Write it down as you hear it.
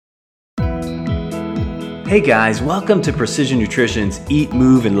Hey guys, welcome to Precision Nutrition's Eat,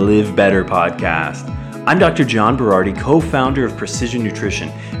 Move, and Live Better podcast. I'm Dr. John Berardi, co-founder of Precision Nutrition.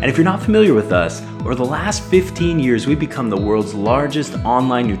 And if you're not familiar with us, over the last 15 years, we've become the world's largest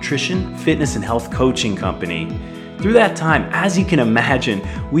online nutrition, fitness, and health coaching company. Through that time, as you can imagine,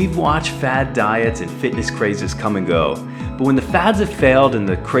 we've watched fad diets and fitness crazes come and go. But when the fads have failed and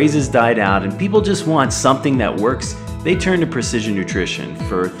the crazes died out and people just want something that works, they turn to Precision Nutrition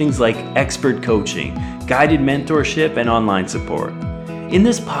for things like expert coaching, guided mentorship, and online support. In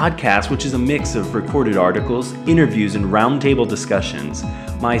this podcast, which is a mix of recorded articles, interviews, and roundtable discussions,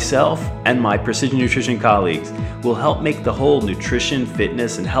 myself and my Precision Nutrition colleagues will help make the whole nutrition,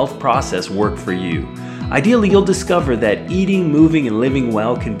 fitness, and health process work for you. Ideally, you'll discover that eating, moving, and living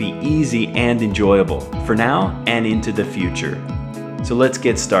well can be easy and enjoyable for now and into the future. So let's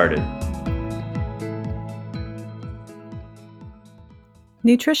get started.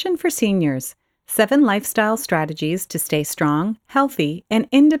 Nutrition for Seniors: 7 Lifestyle Strategies to Stay Strong, Healthy, and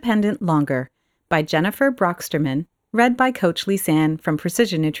Independent Longer by Jennifer Brocksterman, read by Coach Lisanne from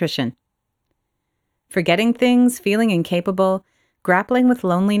Precision Nutrition. Forgetting things, feeling incapable, grappling with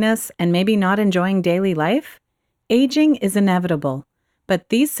loneliness, and maybe not enjoying daily life? Aging is inevitable, but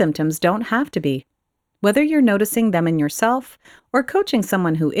these symptoms don't have to be. Whether you're noticing them in yourself or coaching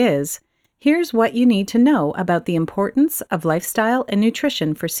someone who is, here's what you need to know about the importance of lifestyle and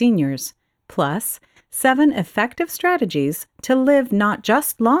nutrition for seniors, plus 7 effective strategies to live not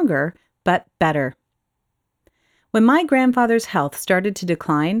just longer, but better. When my grandfather's health started to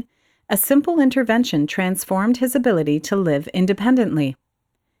decline, a simple intervention transformed his ability to live independently.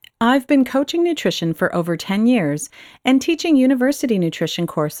 I've been coaching nutrition for over 10 years and teaching university nutrition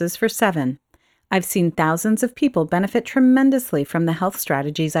courses for 7. I've seen thousands of people benefit tremendously from the health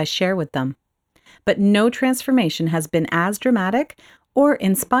strategies I share with them. But no transformation has been as dramatic or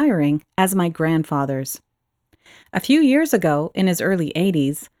inspiring as my grandfather's. A few years ago, in his early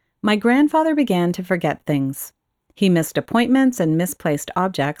 80s, my grandfather began to forget things. He missed appointments and misplaced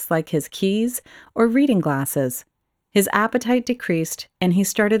objects like his keys or reading glasses. His appetite decreased and he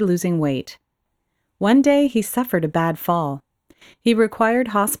started losing weight. One day, he suffered a bad fall. He required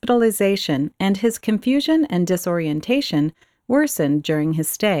hospitalization, and his confusion and disorientation worsened during his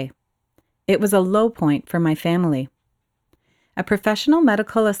stay. It was a low point for my family. A professional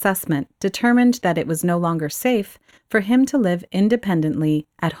medical assessment determined that it was no longer safe for him to live independently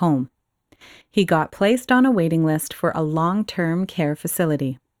at home. He got placed on a waiting list for a long-term care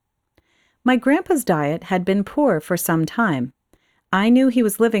facility. My grandpa's diet had been poor for some time. I knew he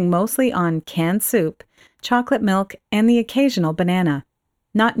was living mostly on canned soup, chocolate milk, and the occasional banana.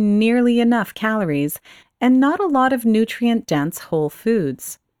 Not nearly enough calories, and not a lot of nutrient-dense whole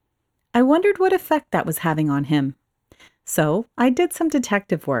foods. I wondered what effect that was having on him. So I did some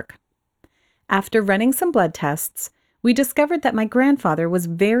detective work. After running some blood tests, we discovered that my grandfather was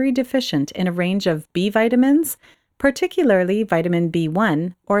very deficient in a range of B vitamins, particularly vitamin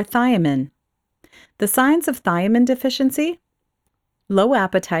B1 or thiamine. The signs of thiamine deficiency: low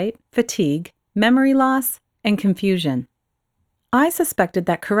appetite, fatigue, memory loss, and confusion. I suspected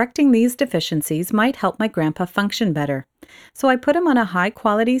that correcting these deficiencies might help my grandpa function better, so I put him on a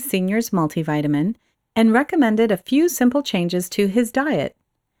high-quality seniors multivitamin and recommended a few simple changes to his diet.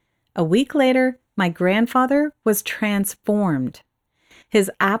 A week later, my grandfather was transformed. His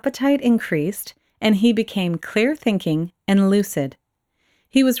appetite increased, and he became clear-thinking and lucid.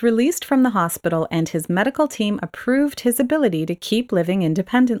 He was released from the hospital, and his medical team approved his ability to keep living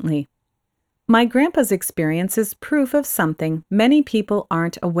independently. My grandpa's experience is proof of something many people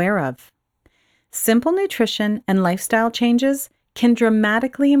aren't aware of. Simple nutrition and lifestyle changes can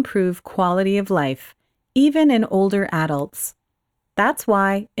dramatically improve quality of life, even in older adults. That's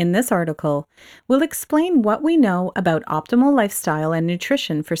why, in this article, we'll explain what we know about optimal lifestyle and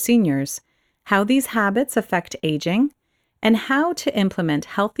nutrition for seniors, how these habits affect aging, and how to implement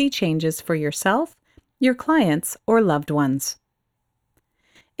healthy changes for yourself, your clients, or loved ones.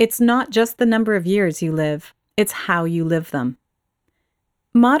 It's not just the number of years you live, it's how you live them.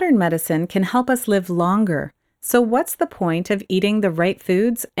 Modern medicine can help us live longer, so what's the point of eating the right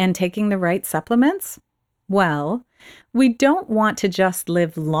foods and taking the right supplements? Well, we don't want to just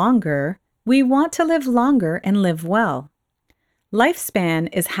live longer, we want to live longer and live well. Lifespan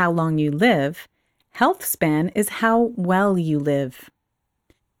is how long you live, health span is how well you live.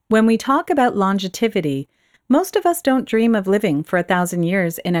 When we talk about longevity, most of us don't dream of living for 1,000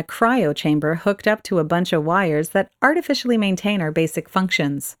 years in a cryo chamber hooked up to a bunch of wires that artificially maintain our basic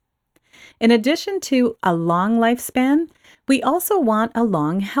functions. In addition to a long lifespan, we also want a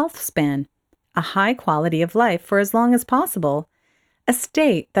long health span, a high quality of life for as long as possible, a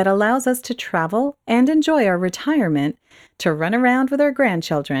state that allows us to travel and enjoy our retirement, to run around with our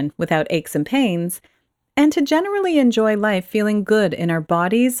grandchildren without aches and pains, and to generally enjoy life feeling good in our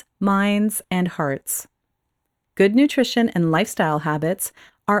bodies, minds, and hearts. Good nutrition and lifestyle habits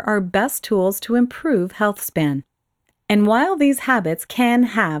are our best tools to improve health span. And while these habits can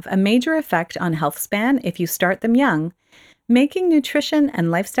have a major effect on health span if you start them young, making nutrition and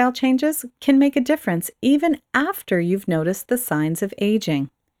lifestyle changes can make a difference even after you've noticed the signs of aging.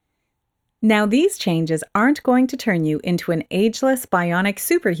 Now, these changes aren't going to turn you into an ageless bionic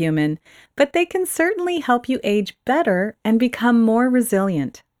superhuman, but they can certainly help you age better and become more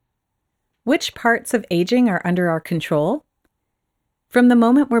resilient. Which parts of aging are under our control? From the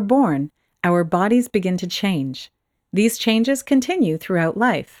moment we're born, our bodies begin to change. These changes continue throughout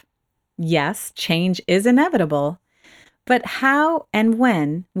life. Yes, change is inevitable, but how and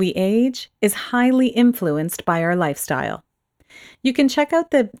when we age is highly influenced by our lifestyle. You can check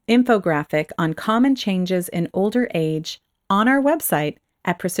out the infographic on common changes in older age on our website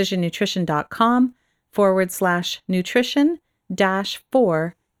at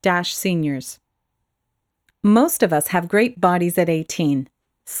precisionnutrition.com/nutrition-4-seniors. Most of us have great bodies at 18,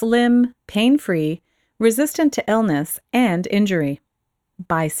 slim, pain-free, resistant to illness and injury.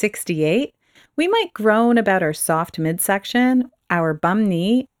 By 68, we might groan about our soft midsection, our bum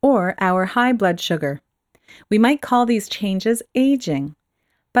knee, or our high blood sugar. We might call these changes aging,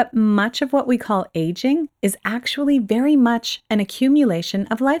 but much of what we call aging is actually very much an accumulation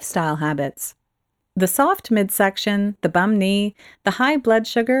of lifestyle habits. The soft midsection, the bum knee, the high blood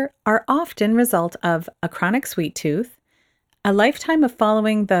sugar are often result of a chronic sweet tooth, a lifetime of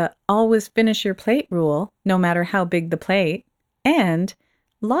following the always finish your plate rule, no matter how big the plate, and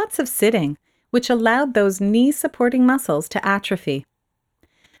lots of sitting, which allowed those knee-supporting muscles to atrophy.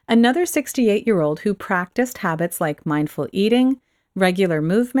 Another 68-year-old who practiced habits like mindful eating, regular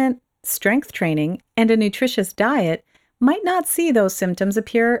movement, strength training, and a nutritious diet might not see those symptoms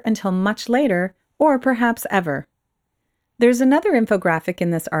appear until much later or perhaps ever. There's another infographic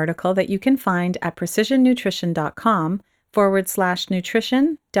in this article that you can find at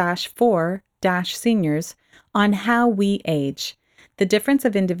precisionnutrition.com/nutrition-4-seniors on how we age, the difference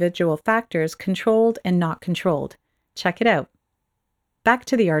of individual factors controlled and not controlled. Check it out. Back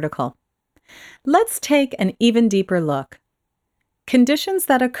to the article. Let's take an even deeper look. Conditions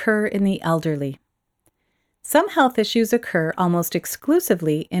that occur in the elderly. Some health issues occur almost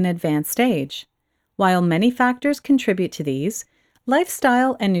exclusively in advanced age. While many factors contribute to these,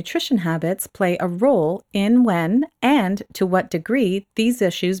 lifestyle and nutrition habits play a role in when and to what degree these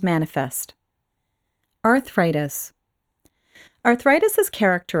issues manifest. Arthritis. Arthritis is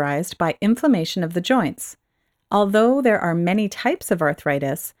characterized by inflammation of the joints. Although there are many types of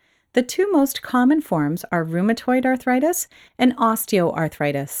arthritis, the two most common forms are rheumatoid arthritis and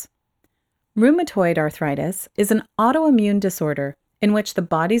osteoarthritis. Rheumatoid arthritis is an autoimmune disorder in which the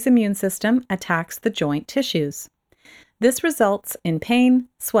body's immune system attacks the joint tissues. This results in pain,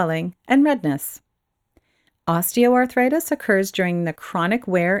 swelling, and redness. Osteoarthritis occurs during the chronic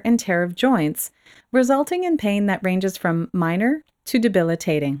wear and tear of joints, resulting in pain that ranges from minor to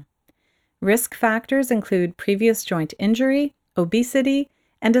debilitating. Risk factors include previous joint injury, obesity,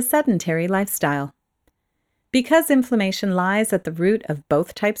 and a sedentary lifestyle. Because inflammation lies at the root of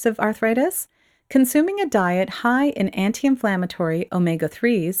both types of arthritis, consuming a diet high in anti-inflammatory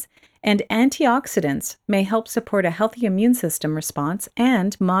omega-3s and antioxidants may help support a healthy immune system response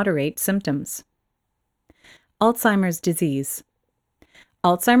and moderate symptoms. Alzheimer's disease.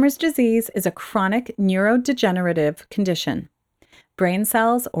 Alzheimer's disease is a chronic neurodegenerative condition. Brain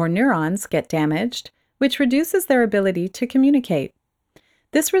cells or neurons get damaged, which reduces their ability to communicate.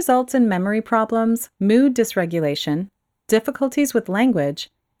 This results in memory problems, mood dysregulation, difficulties with language,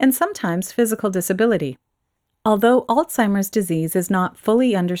 and sometimes physical disability. Although Alzheimer's disease is not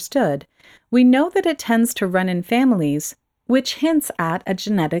fully understood, we know that it tends to run in families, which hints at a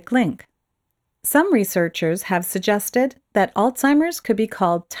genetic link. Some researchers have suggested that Alzheimer's could be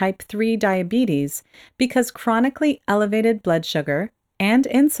called type 3 diabetes because chronically elevated blood sugar and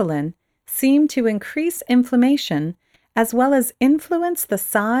insulin seem to increase inflammation as well as influence the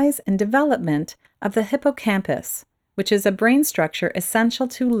size and development of the hippocampus, which is a brain structure essential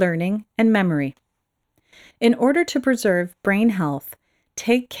to learning and memory. In order to preserve brain health,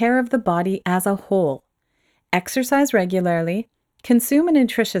 take care of the body as a whole. Exercise regularly, consume a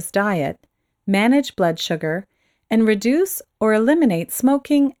nutritious diet, manage blood sugar, and reduce or eliminate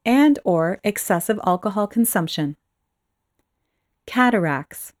smoking and/or excessive alcohol consumption.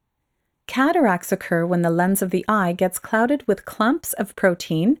 Cataracts. Cataracts occur when the lens of the eye gets clouded with clumps of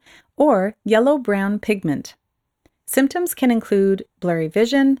protein or yellow-brown pigment. Symptoms can include blurry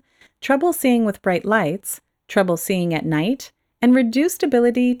vision, trouble seeing with bright lights, trouble seeing at night, and reduced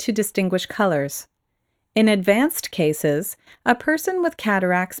ability to distinguish colors. In advanced cases, a person with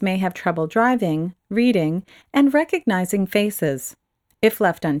cataracts may have trouble driving, reading, and recognizing faces. If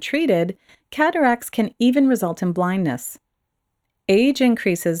left untreated, cataracts can even result in blindness. Age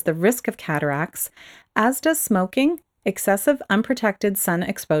increases the risk of cataracts, as does smoking, excessive unprotected sun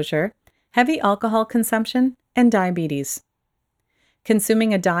exposure, heavy alcohol consumption, and diabetes.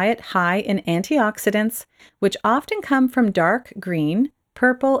 Consuming a diet high in antioxidants, which often come from dark green,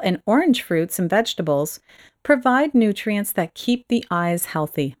 purple, and orange fruits and vegetables, provide nutrients that keep the eyes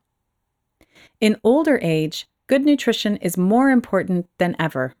healthy. In older age, good nutrition is more important than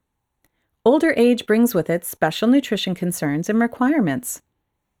ever. Older age brings with it special nutrition concerns and requirements.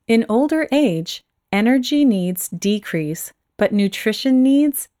 In older age, energy needs decrease, but nutrition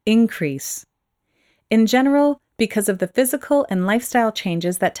needs increase. In general, because of the physical and lifestyle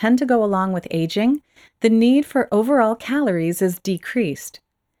changes that tend to go along with aging, the need for overall calories is decreased.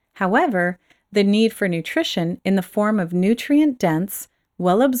 However, the need for nutrition in the form of nutrient-dense,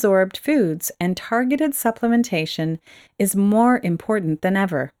 well-absorbed foods and targeted supplementation is more important than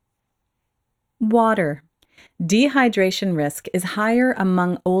ever. Water. Dehydration risk is higher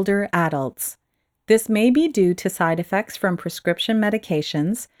among older adults. This may be due to side effects from prescription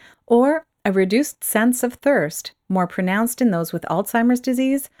medications or a reduced sense of thirst, more pronounced in those with Alzheimer's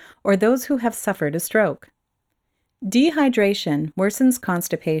disease or those who have suffered a stroke. Dehydration worsens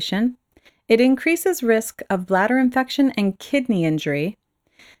constipation. It increases risk of bladder infection and kidney injury,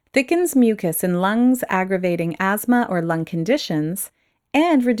 thickens mucus in lungs, aggravating asthma or lung conditions,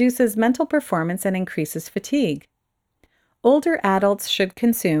 and reduces mental performance and increases fatigue. Older adults should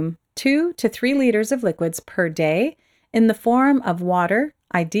consume 2 to 3 liters of liquids per day in the form of water,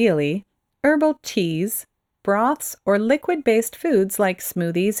 ideally, herbal teas, broths, or liquid-based foods like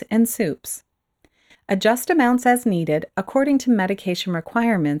smoothies and soups. Adjust amounts as needed according to medication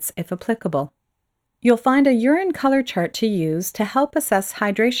requirements if applicable. You'll find a urine color chart to use to help assess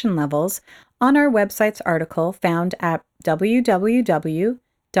hydration levels on our website's article found at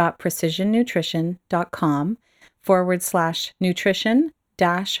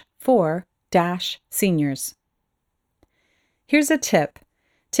www.precisionnutrition.com/nutrition-4-seniors. Here's a tip.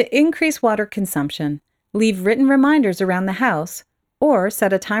 To increase water consumption, leave written reminders around the house or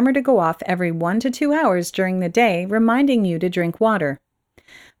set a timer to go off every 1 to 2 hours during the day reminding you to drink water.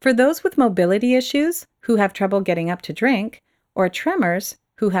 For those with mobility issues who have trouble getting up to drink, or tremors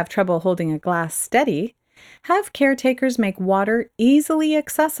who have trouble holding a glass steady, have caretakers make water easily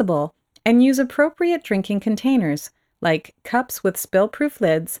accessible and use appropriate drinking containers like cups with spill-proof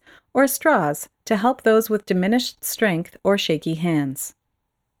lids or straws to help those with diminished strength or shaky hands.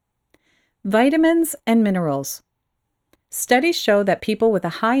 Vitamins and minerals. Studies show that people with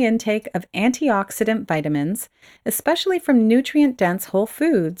a high intake of antioxidant vitamins, especially from nutrient-dense whole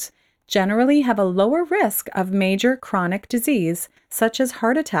foods, generally have a lower risk of major chronic disease such as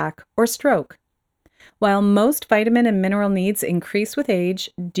heart attack or stroke. While most vitamin and mineral needs increase with age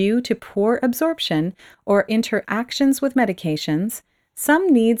due to poor absorption or interactions with medications, some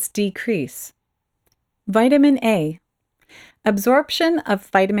needs decrease. Vitamin A. Absorption of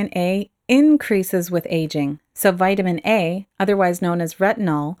vitamin A increases with aging, so vitamin A, otherwise known as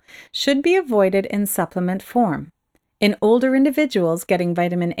retinol, should be avoided in supplement form. In older individuals, getting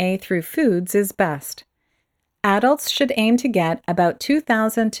vitamin A through foods is best. Adults should aim to get about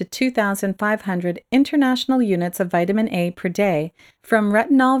 2,000 to 2,500 international units of vitamin A per day from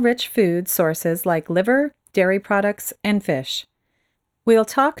retinol-rich food sources like liver, dairy products, and fish. We'll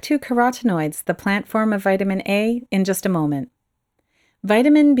talk to carotenoids, the plant form of vitamin A, in just a moment.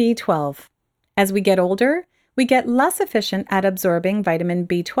 Vitamin B12. As we get older, we get less efficient at absorbing vitamin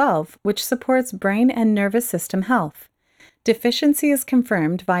B12, which supports brain and nervous system health. Deficiency is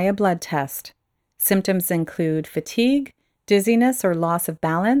confirmed via blood test. Symptoms include fatigue, dizziness or loss of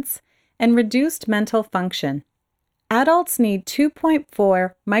balance, and reduced mental function. Adults need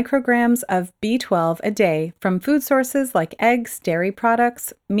 2.4 micrograms of B12 a day from food sources like eggs, dairy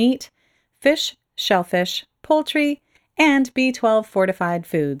products, meat, fish, shellfish, poultry, and B12 fortified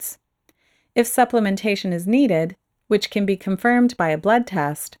foods. If supplementation is needed, which can be confirmed by a blood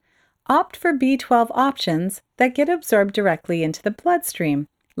test, opt for B12 options that get absorbed directly into the bloodstream,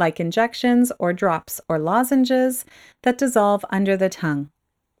 like injections or drops or lozenges that dissolve under the tongue.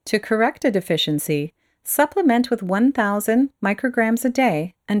 To correct a deficiency, supplement with 1,000 micrograms a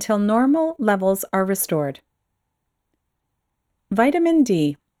day until normal levels are restored. Vitamin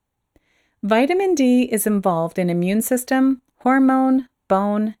D. Vitamin D is involved in immune system, hormone,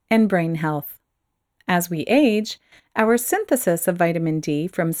 bone, and brain health. As we age, our synthesis of vitamin D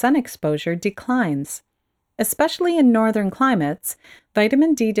from sun exposure declines. Especially in northern climates,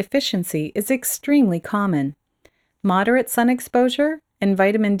 vitamin D deficiency is extremely common. Moderate sun exposure and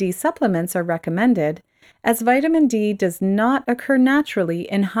vitamin D supplements are recommended, as vitamin D does not occur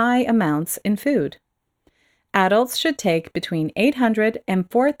naturally in high amounts in food. Adults should take between 800 and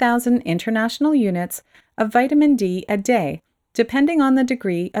 4,000 international units of vitamin D a day, depending on the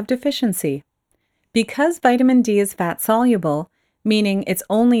degree of deficiency. Because vitamin D is fat-soluble, meaning it's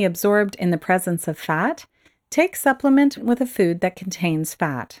only absorbed in the presence of fat, take supplement with a food that contains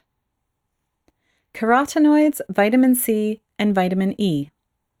fat. Carotenoids, vitamin C, and vitamin E.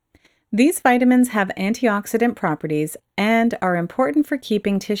 These vitamins have antioxidant properties and are important for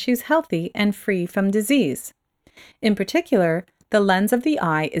keeping tissues healthy and free from disease. In particular, the lens of the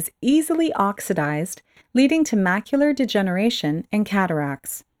eye is easily oxidized, leading to macular degeneration and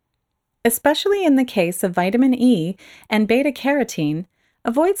cataracts. Especially in the case of vitamin E and beta-carotene,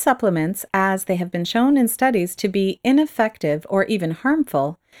 avoid supplements as they have been shown in studies to be ineffective or even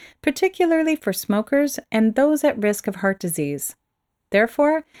harmful, particularly for smokers and those at risk of heart disease.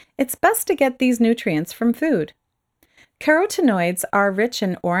 Therefore, it's best to get these nutrients from food. Carotenoids are rich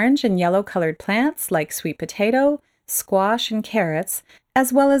in orange and yellow-colored plants like sweet potato, squash, and carrots,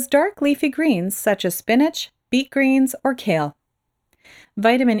 as well as dark leafy greens such as spinach, beet greens, or kale.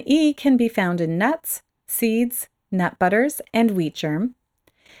 Vitamin E can be found in nuts, seeds, nut butters, and wheat germ.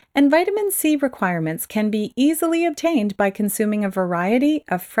 And vitamin C requirements can be easily obtained by consuming a variety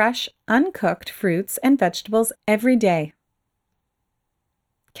of fresh, uncooked fruits and vegetables every day.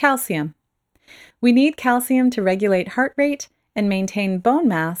 Calcium. We need calcium to regulate heart rate and maintain bone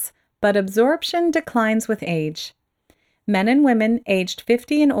mass, but absorption declines with age. Men and women aged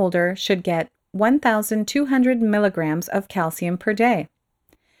 50 and older should get 1,200 milligrams of calcium per day.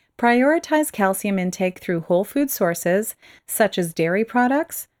 Prioritize calcium intake through whole food sources such as dairy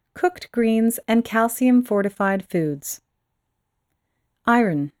products, cooked greens, and calcium-fortified foods.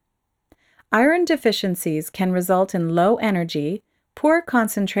 Iron. Iron deficiencies can result in low energy, poor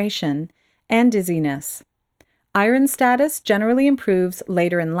concentration, and dizziness. Iron status generally improves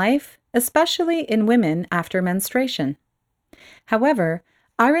later in life, especially in women after menstruation. However,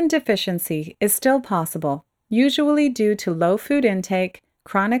 iron deficiency is still possible, usually due to low food intake,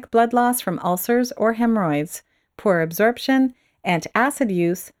 chronic blood loss from ulcers or hemorrhoids, poor absorption, antacid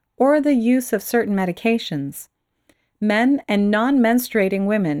use, or the use of certain medications. Men and non-menstruating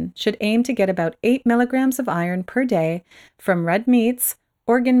women should aim to get about 8 milligrams of iron per day from red meats,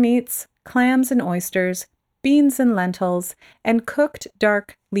 organ meats, clams and oysters, beans and lentils, and cooked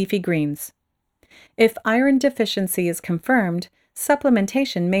dark leafy greens. If iron deficiency is confirmed,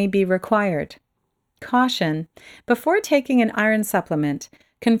 supplementation may be required. Caution: before taking an iron supplement,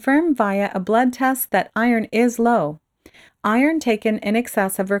 confirm via a blood test that iron is low. Iron taken in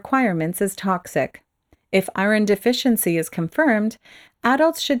excess of requirements is toxic. If iron deficiency is confirmed,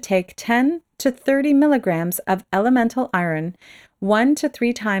 adults should take 10 to 30 milligrams of elemental iron 1 to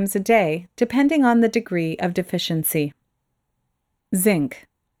 3 times a day, depending on the degree of deficiency. Zinc.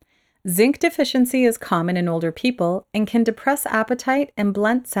 Zinc deficiency is common in older people and can depress appetite and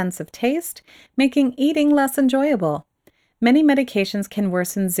blunt sense of taste, making eating less enjoyable. Many medications can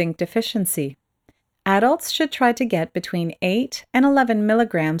worsen zinc deficiency. Adults should try to get between 8 and 11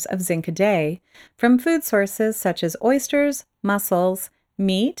 milligrams of zinc a day from food sources such as oysters, mussels,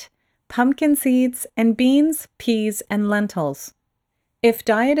 meat, pumpkin seeds, and beans, peas, and lentils. If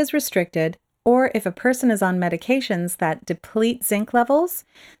diet is restricted, or if a person is on medications that deplete zinc levels,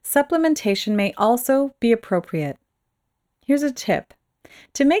 supplementation may also be appropriate. Here's a tip.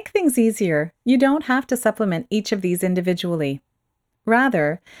 To make things easier, you don't have to supplement each of these individually.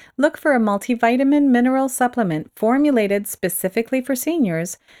 Rather, look for a multivitamin mineral supplement formulated specifically for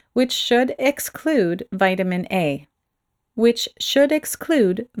seniors, which should exclude vitamin A.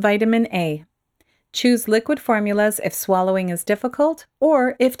 Choose liquid formulas if swallowing is difficult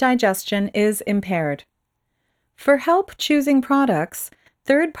or if digestion is impaired. For help choosing products,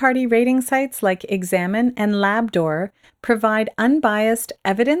 third-party rating sites like Examine and Labdoor provide unbiased,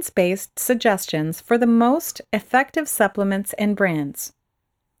 evidence-based suggestions for the most effective supplements and brands.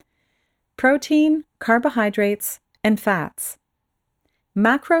 Protein, carbohydrates, and fats.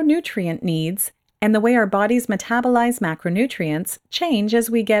 Macronutrient needs and the way our bodies metabolize macronutrients change as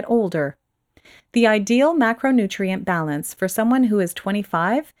we get older. The ideal macronutrient balance for someone who is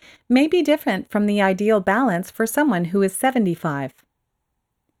 25 may be different from the ideal balance for someone who is 75.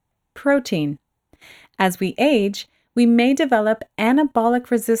 Protein. As we age, we may develop anabolic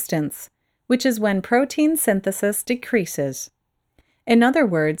resistance, which is when protein synthesis decreases. In other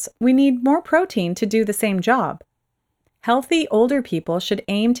words, we need more protein to do the same job. Healthy older people should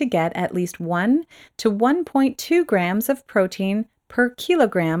aim to get at least 1 to 1.2 grams of protein per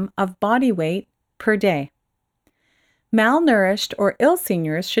kilogram of body weight per day. Malnourished or ill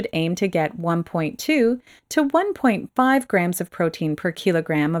seniors should aim to get 1.2 to 1.5 grams of protein per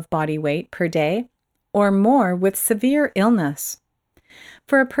kilogram of body weight per day, or more with severe illness.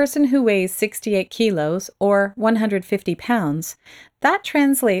 For a person who weighs 68 kilos or 150 pounds, that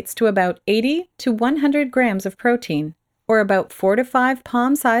translates to about 80 to 100 grams of protein, or about 4 to 5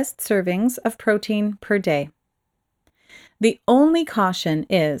 palm-sized servings of protein per day. The only caution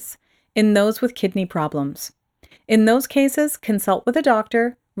is in those with kidney problems. In those cases, consult with a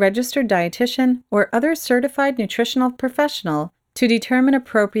doctor, registered dietitian, or other certified nutritional professional to determine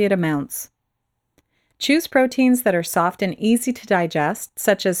appropriate amounts. Choose proteins that are soft and easy to digest,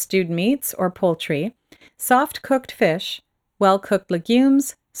 such as stewed meats or poultry, soft cooked fish, well-cooked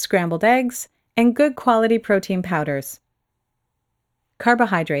legumes, scrambled eggs, and good quality protein powders.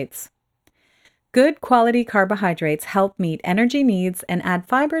 Carbohydrates. Good quality carbohydrates help meet energy needs and add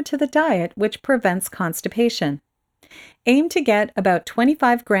fiber to the diet, which prevents constipation. Aim to get about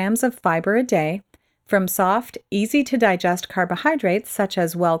 25 grams of fiber a day from soft, easy-to-digest carbohydrates such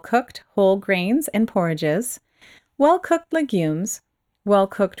as well-cooked whole grains and porridges, well-cooked legumes,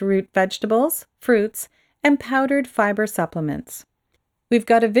 well-cooked root vegetables, fruits, and powdered fiber supplements. We've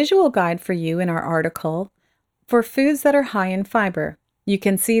got a visual guide for you in our article for foods that are high in fiber. You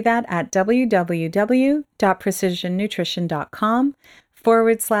can see that at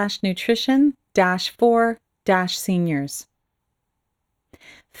www.precisionnutrition.com/nutrition-4-seniors.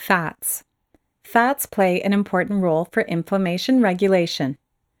 Fats. Fats play an important role for inflammation regulation.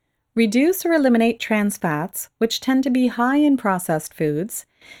 Reduce or eliminate trans fats, which tend to be high in processed foods,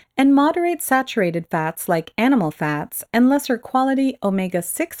 and moderate saturated fats like animal fats and lesser quality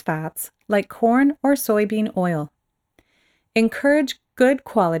omega-6 fats like corn or soybean oil. Encourage good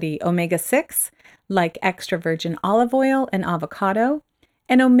quality omega-6 like extra virgin olive oil and avocado,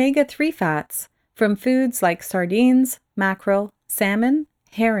 and omega-3 fats from foods like sardines, mackerel, salmon,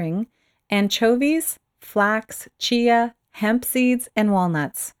 herring, anchovies, flax, chia, hemp seeds, and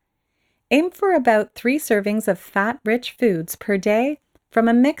walnuts. Aim for about 3 servings of fat-rich foods per day from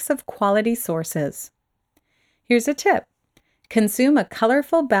a mix of quality sources. Here's a tip. Consume a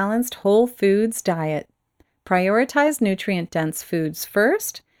colorful, balanced whole foods diet. Prioritize nutrient-dense foods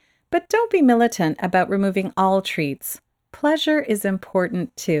first, but don't be militant about removing all treats. Pleasure is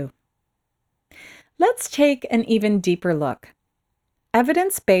important too. Let's take an even deeper look.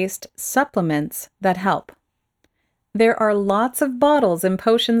 Evidence-based supplements that help. There are lots of bottles and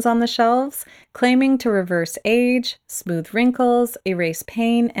potions on the shelves claiming to reverse age, smooth wrinkles, erase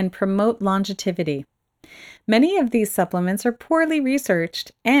pain, and promote longevity. Many of these supplements are poorly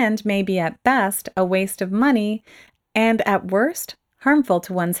researched and may be at best a waste of money and at worst harmful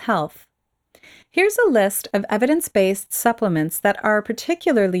to one's health. Here's a list of evidence-based supplements that are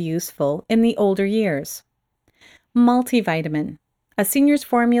particularly useful in the older years. Multivitamin, a senior's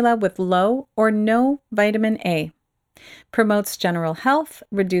formula with low or no vitamin A. Promotes general health,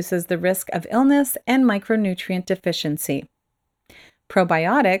 reduces the risk of illness and micronutrient deficiency.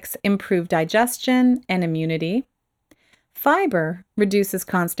 Probiotics improve digestion and immunity. Fiber reduces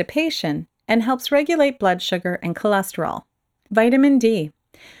constipation and helps regulate blood sugar and cholesterol. Vitamin D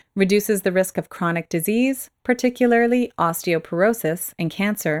reduces the risk of chronic disease, particularly osteoporosis and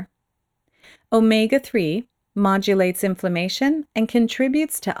cancer. Omega-3 modulates inflammation and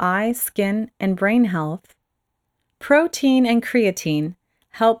contributes to eye, skin, and brain health. Protein and creatine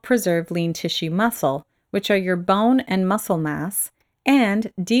help preserve lean tissue muscle, which are your bone and muscle mass,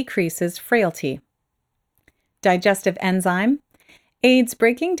 and decreases frailty. Digestive enzyme aids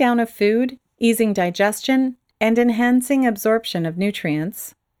breaking down of food, easing digestion, and enhancing absorption of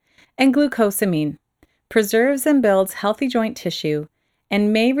nutrients. And glucosamine preserves and builds healthy joint tissue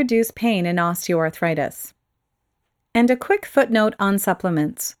and may reduce pain and osteoarthritis. And a quick footnote on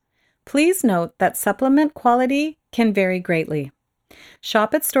supplements. Please note that supplement quality can vary greatly.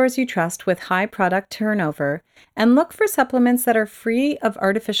 Shop at stores you trust with high product turnover and look for supplements that are free of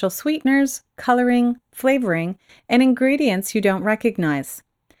artificial sweeteners, coloring, flavoring, and ingredients you don't recognize.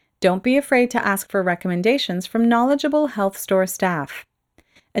 Don't be afraid to ask for recommendations from knowledgeable health store staff.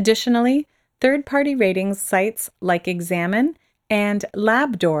 Additionally, third-party ratings sites like Examine and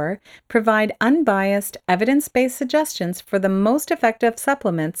Labdoor provide unbiased, evidence-based suggestions for the most effective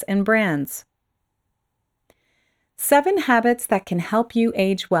supplements and brands. 7 habits that can help you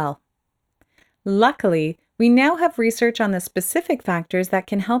age well. Luckily, we now have research on the specific factors that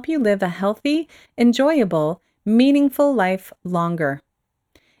can help you live a healthy, enjoyable, meaningful life longer.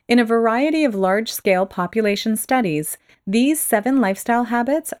 In a variety of large-scale population studies, these 7 lifestyle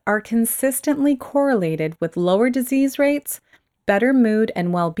habits are consistently correlated with lower disease rates, better mood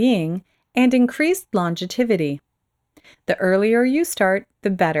and well-being, and increased longevity. The earlier you start, the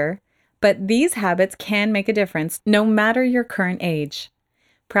better, but these habits can make a difference no matter your current age.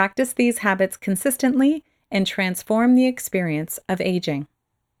 Practice these habits consistently and transform the experience of aging.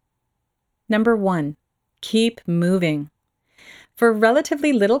 Number 1, keep moving. For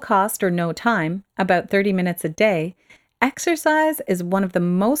relatively little cost or no time, about 30 minutes a day, exercise is one of the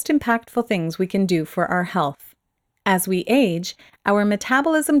most impactful things we can do for our health. As we age, our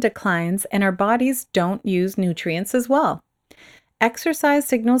metabolism declines and our bodies don't use nutrients as well. Exercise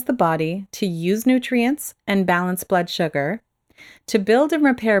signals the body to use nutrients and balance blood sugar, to build and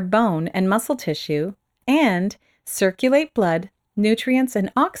repair bone and muscle tissue, and circulate blood, nutrients,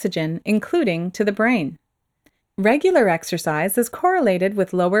 and oxygen, including to the brain. Regular exercise is correlated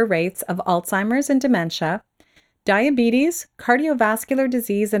with lower rates of Alzheimer's and dementia, diabetes, cardiovascular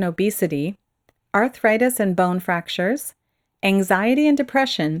disease and obesity, arthritis and bone fractures, anxiety and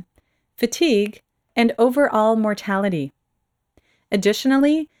depression, fatigue, and overall mortality.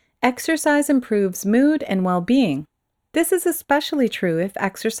 Additionally, exercise improves mood and well-being. This is especially true if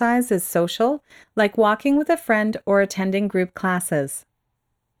exercise is social, like walking with a friend or attending group classes.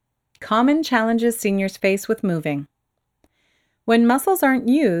 Common challenges seniors face with moving. When muscles aren't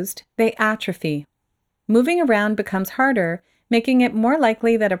used, they atrophy. Moving around becomes harder, making it more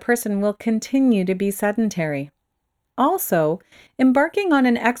likely that a person will continue to be sedentary. Also, embarking on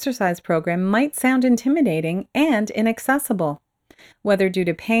an exercise program might sound intimidating and inaccessible. Whether due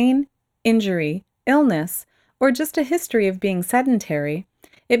to pain, injury, illness, or just a history of being sedentary,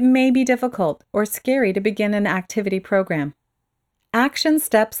 it may be difficult or scary to begin an activity program. Action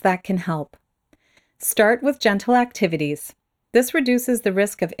steps that can help. Start with gentle activities. This reduces the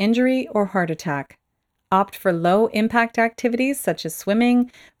risk of injury or heart attack. Opt for low-impact activities such as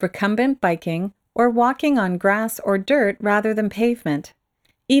swimming, recumbent biking, or walking on grass or dirt rather than pavement.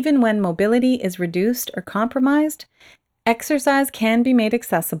 Even when mobility is reduced or compromised, exercise can be made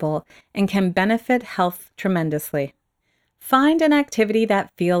accessible and can benefit health tremendously. Find an activity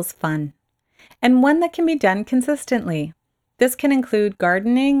that feels fun, and one that can be done consistently. This can include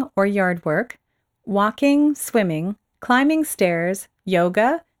gardening or yard work, walking, swimming, climbing stairs,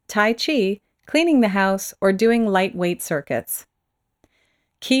 yoga, tai chi, cleaning the house, or doing lightweight circuits.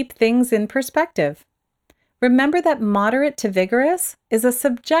 Keep things in perspective. Remember that moderate to vigorous is a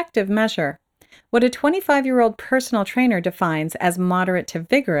subjective measure. What a 25-year-old personal trainer defines as moderate to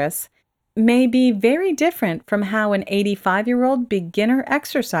vigorous may be very different from how an 85-year-old beginner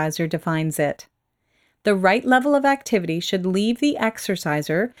exerciser defines it. The right level of activity should leave the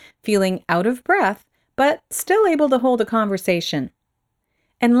exerciser feeling out of breath, but still able to hold a conversation.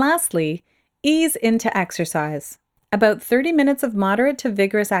 And lastly, ease into exercise. About 30 minutes of moderate to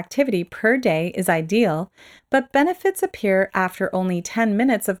vigorous activity per day is ideal, but benefits appear after only 10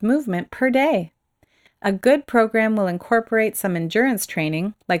 minutes of movement per day. A good program will incorporate some endurance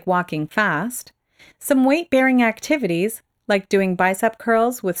training, like walking fast, some weight-bearing activities, like doing bicep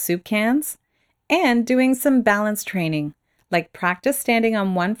curls with soup cans, and doing some balance training, like practice standing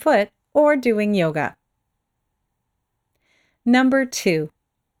on one foot or doing yoga. Number 2,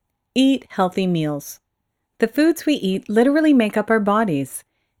 eat healthy meals. The foods we eat literally make up our bodies.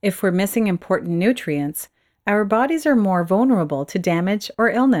 If we're missing important nutrients, our bodies are more vulnerable to damage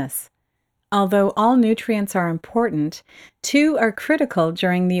or illness. Although all nutrients are important, 2 are critical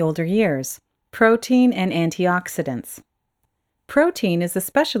during the older years: protein and antioxidants. Protein is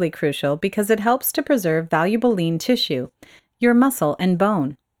especially crucial because it helps to preserve valuable lean tissue, your muscle and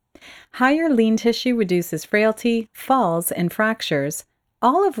bone. Higher lean tissue reduces frailty, falls, and fractures,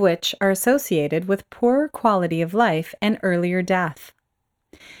 all of which are associated with poorer quality of life and earlier death.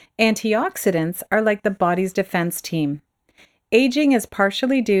 Antioxidants are like the body's defense team. Aging is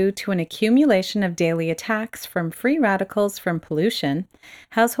partially due to an accumulation of daily attacks from free radicals from pollution,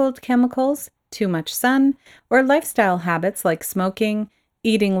 household chemicals, too much sun, or lifestyle habits like smoking,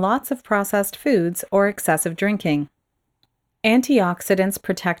 eating lots of processed foods, or excessive drinking. Antioxidants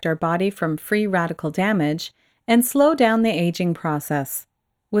protect our body from free radical damage and slow down the aging process.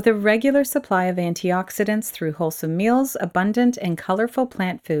 With a regular supply of antioxidants through wholesome meals, abundant and colorful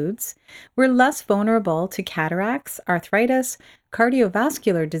plant foods, we're less vulnerable to cataracts, arthritis,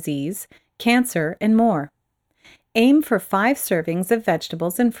 cardiovascular disease, cancer, and more. Aim for 5 servings of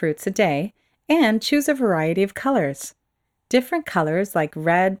vegetables and fruits a day, and choose a variety of colors. Different colors like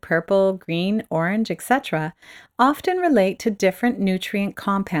red, purple, green, orange, etc. often relate to different nutrient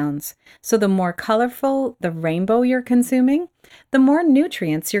compounds. So the more colorful the rainbow you're consuming, the more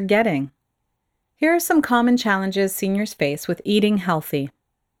nutrients you're getting. Here are some common challenges seniors face with eating healthy.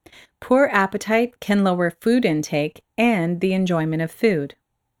 Poor appetite can lower food intake and the enjoyment of food.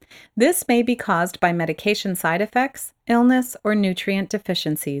 This may be caused by medication side effects, illness, or nutrient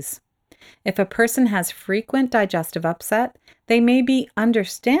deficiencies. If a person has frequent digestive upset, they may be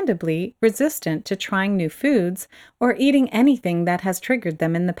understandably resistant to trying new foods or eating anything that has triggered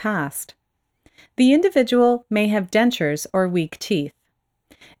them in the past. The individual may have dentures or weak teeth.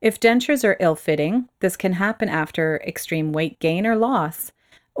 If dentures are ill-fitting, this can happen after extreme weight gain or loss,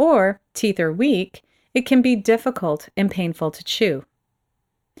 or teeth are weak, it can be difficult and painful to chew.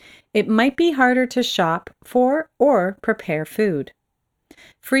 It might be harder to shop for or prepare food.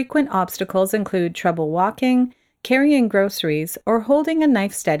 Frequent obstacles include trouble walking, carrying groceries, or holding a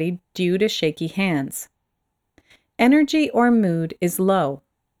knife steady due to shaky hands. Energy or mood is low.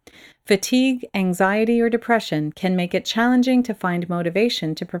 Fatigue, anxiety, or depression can make it challenging to find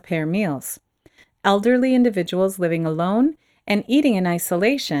motivation to prepare meals. Elderly individuals living alone and eating in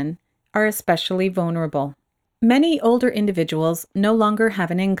isolation are especially vulnerable. Many older individuals no longer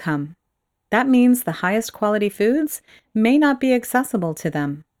have an income. That means the highest quality foods may not be accessible to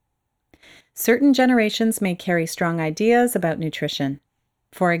them. Certain generations may carry strong ideas about nutrition.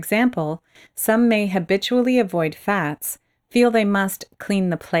 For example, some may habitually avoid fats, feel they must clean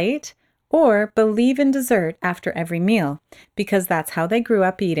the plate, or believe in dessert after every meal because that's how they grew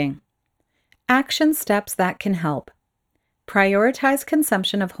up eating. Action steps that can help. Prioritize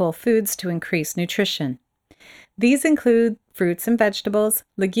consumption of whole foods to increase nutrition. These include fruits and vegetables,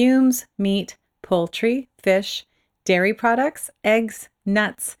 legumes, meat, poultry, fish, dairy products, eggs,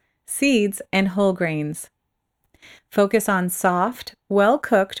 nuts, seeds, and whole grains. Focus on soft,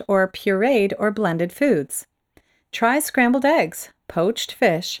 well-cooked or pureed or blended foods. Try scrambled eggs, poached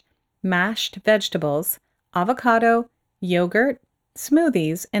fish, mashed vegetables, avocado, yogurt,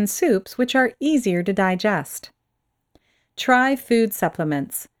 smoothies, and soups which are easier to digest. Try food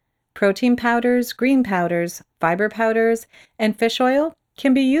supplements. Protein powders, green powders, fiber powders, and fish oil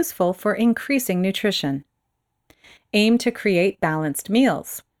can be useful for increasing nutrition. Aim to create balanced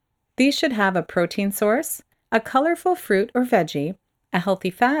meals. These should have a protein source, a colorful fruit or veggie, a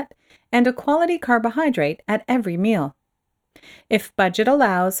healthy fat, and a quality carbohydrate at every meal. If budget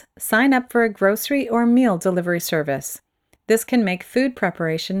allows, sign up for a grocery or meal delivery service. This can make food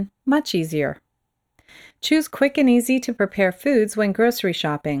preparation much easier. Choose quick and easy to prepare foods when grocery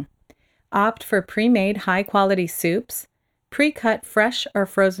shopping. Opt for pre-made high-quality soups, pre-cut fresh or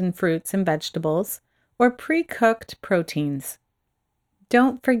frozen fruits and vegetables, or pre-cooked proteins.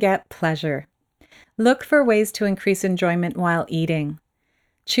 Don't forget pleasure. Look for ways to increase enjoyment while eating.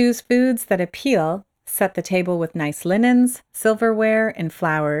 Choose foods that appeal, set the table with nice linens, silverware, and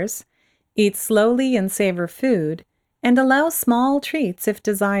flowers, eat slowly and savor food, and allow small treats if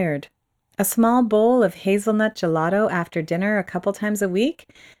desired. A small bowl of hazelnut gelato after dinner a couple times a week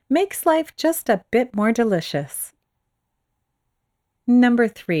makes life just a bit more delicious. Number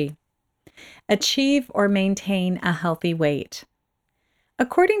 3. Achieve or maintain a healthy weight.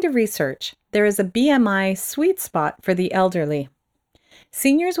 According to research, there is a BMI sweet spot for the elderly.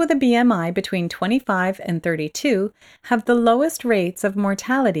 Seniors with a BMI between 25 and 32 have the lowest rates of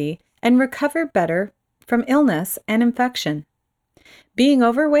mortality and recover better from illness and infection. Being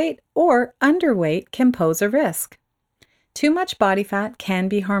overweight or underweight can pose a risk. Too much body fat can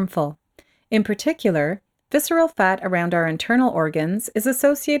be harmful. In particular, visceral fat around our internal organs is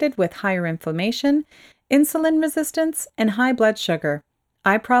associated with higher inflammation, insulin resistance, and high blood sugar,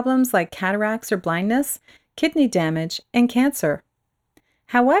 eye problems like cataracts or blindness, kidney damage, and cancer.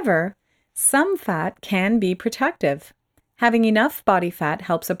 However, some fat can be protective. Having enough body fat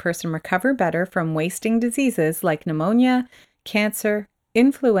helps a person recover better from wasting diseases like pneumonia, cancer,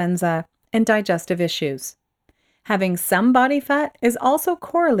 influenza, and digestive issues. Having some body fat is also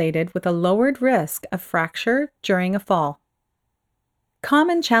correlated with a lowered risk of fracture during a fall.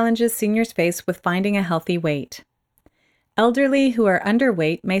 Common challenges seniors face with finding a healthy weight. Elderly who are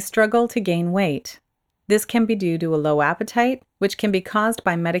underweight may struggle to gain weight. This can be due to a low appetite, which can be caused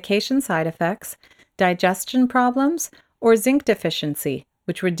by medication side effects, digestion problems, or zinc deficiency,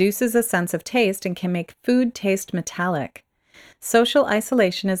 which reduces a sense of taste and can make food taste metallic. Social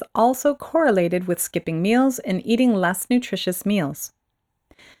isolation is also correlated with skipping meals and eating less nutritious meals.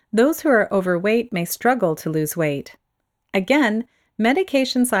 Those who are overweight may struggle to lose weight. Again,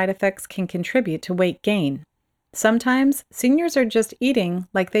 medication side effects can contribute to weight gain. Sometimes, seniors are just eating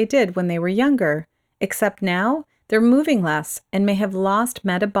like they did when they were younger, except now They're moving less and may have lost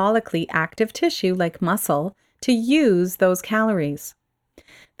metabolically active tissue like muscle to use those calories.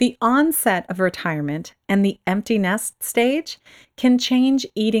 The onset of retirement and the empty nest stage can change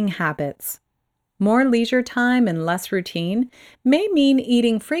eating habits. More leisure time and less routine may mean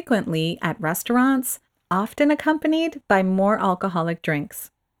eating frequently at restaurants, often accompanied by more alcoholic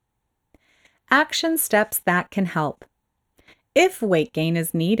drinks. Action steps that can help. If weight gain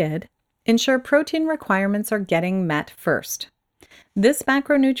is needed, ensure protein requirements are getting met first. This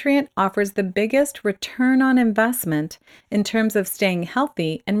macronutrient offers the biggest return on investment in terms of staying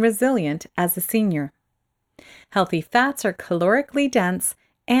healthy and resilient as a senior. Healthy fats are calorically dense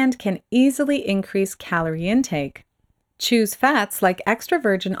and can easily increase calorie intake. Choose fats like extra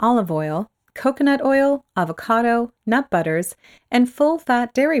virgin olive oil, coconut oil, avocado, nut butters, and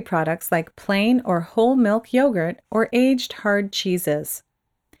full-fat dairy products like plain or whole milk yogurt or aged hard cheeses.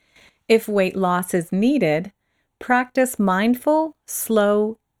 If weight loss is needed, practice mindful,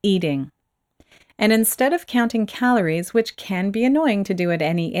 slow eating. And instead of counting calories, which can be annoying to do at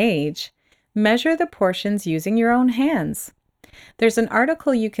any age, measure the portions using your own hands. There's an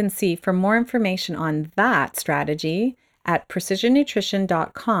article you can see for more information on that strategy at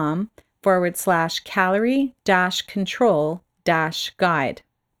precisionnutrition.com/calorie-control-guide.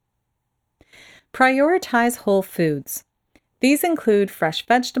 Prioritize whole foods. These include fresh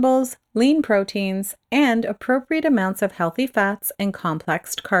vegetables, lean proteins, and appropriate amounts of healthy fats and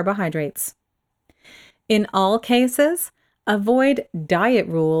complex carbohydrates. In all cases, avoid diet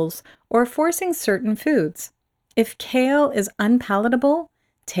rules or forcing certain foods. If kale is unpalatable,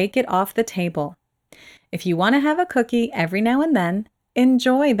 take it off the table. If you want to have a cookie every now and then,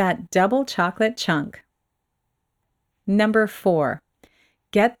 enjoy that double chocolate chunk. Number 4,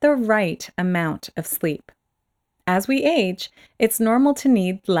 get the right amount of sleep. As we age, it's normal to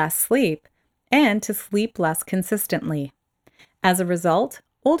need less sleep and to sleep less consistently. As a result,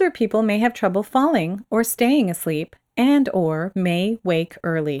 older people may have trouble falling or staying asleep and/or may wake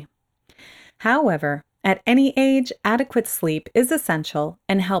early. However, at any age, adequate sleep is essential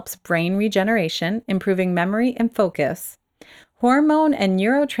and helps brain regeneration, improving memory and focus, hormone and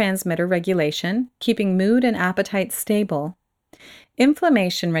neurotransmitter regulation, keeping mood and appetite stable,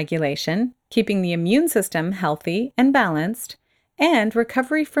 inflammation regulation, keeping the immune system healthy and balanced, and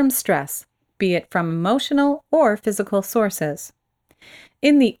recovery from stress, be it from emotional or physical sources.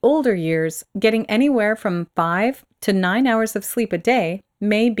 In the older years, getting anywhere from 5 to 9 hours of sleep a day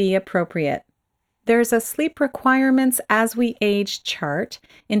may be appropriate. There's a sleep requirements as we age chart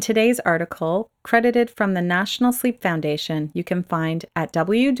in today's article credited from the National Sleep Foundation you can find at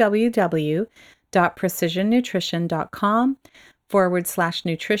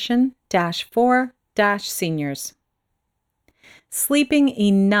www.precisionnutrition.com/nutrition-4-seniors. Sleeping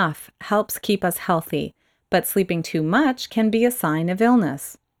enough helps keep us healthy, but sleeping too much can be a sign of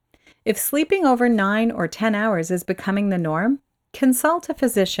illness. If sleeping over 9 or 10 hours is becoming the norm, consult a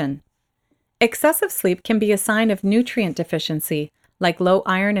physician. Excessive sleep can be a sign of nutrient deficiency, like low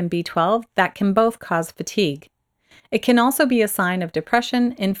iron and B12, that can both cause fatigue. It can also be a sign of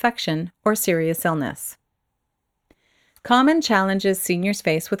depression, infection, or serious illness. Common challenges seniors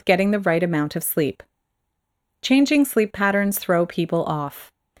face with getting the right amount of sleep. Changing sleep patterns throw people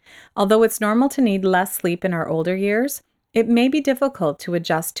off. Although it's normal to need less sleep in our older years, it may be difficult to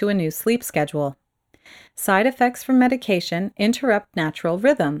adjust to a new sleep schedule. Side effects from medication interrupt natural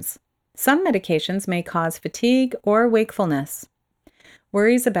rhythms. Some medications may cause fatigue or wakefulness.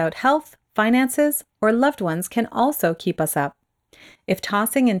 Worries about health, finances, or loved ones can also keep us up. If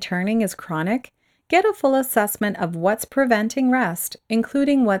tossing and turning is chronic, get a full assessment of what's preventing rest,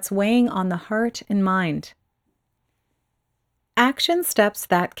 including what's weighing on the heart and mind. Action steps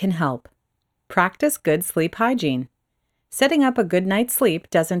that can help. Practice good sleep hygiene. Setting up a good night's sleep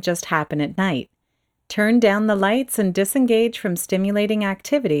doesn't just happen at night. Turn down the lights and disengage from stimulating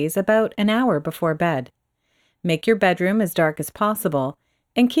activities about an hour before bed. Make your bedroom as dark as possible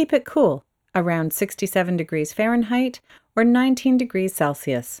and keep it cool, around 67 degrees Fahrenheit or 19 degrees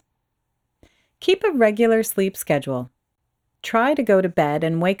Celsius. Keep a regular sleep schedule. Try to go to bed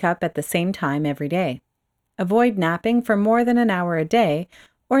and wake up at the same time every day. Avoid napping for more than an hour a day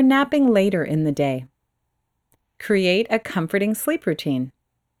or napping later in the day. Create a comforting sleep routine.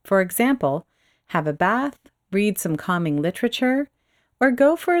 For example, have a bath, read some calming literature, or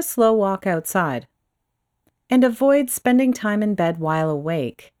go for a slow walk outside. And avoid spending time in bed while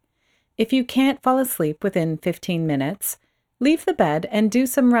awake. If you can't fall asleep within 15 minutes, leave the bed and do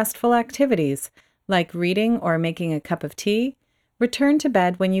some restful activities, like reading or making a cup of tea. Return to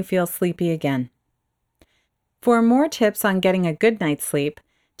bed when you feel sleepy again. For more tips on getting a good night's sleep,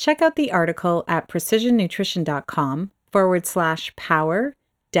 Check out the article at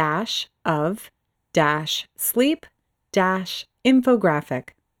precisionnutrition.com/power-of-sleep-infographic.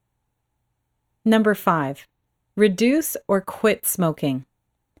 Number 5. Reduce or quit smoking.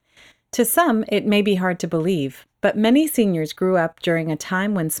 To some, it may be hard to believe, but many seniors grew up during a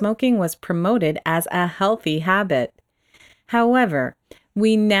time when smoking was promoted as a healthy habit. However,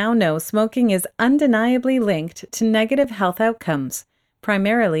 we now know smoking is undeniably linked to negative health outcomes,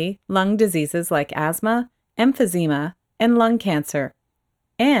 primarily lung diseases like asthma, emphysema, and lung cancer,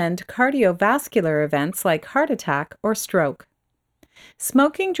 and cardiovascular events like heart attack or stroke.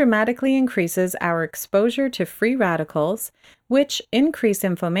 Smoking dramatically increases our exposure to free radicals, which increase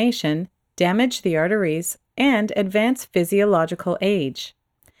inflammation, damage the arteries, and advance physiological age.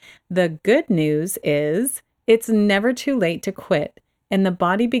 The good news is it's never too late to quit, and the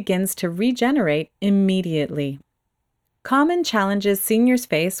body begins to regenerate immediately. Common challenges seniors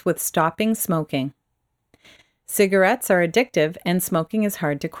face with stopping smoking. Cigarettes are addictive, and smoking is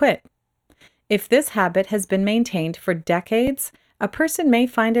hard to quit. If this habit has been maintained for decades, a person may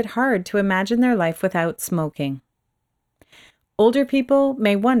find it hard to imagine their life without smoking. Older people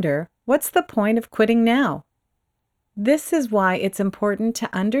may wonder, what's the point of quitting now? This is why it's important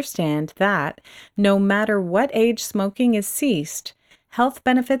to understand that no matter what age smoking is ceased, health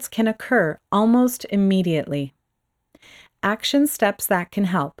benefits can occur almost immediately. Action steps that can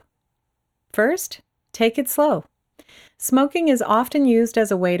help. First, take it slow. Smoking is often used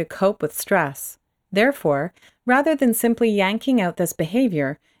as a way to cope with stress. Therefore, rather than simply yanking out this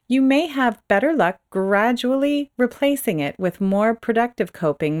behavior, you may have better luck gradually replacing it with more productive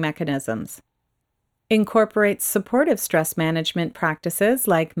coping mechanisms. Incorporate supportive stress management practices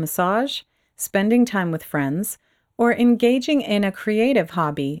like massage, spending time with friends, or engaging in a creative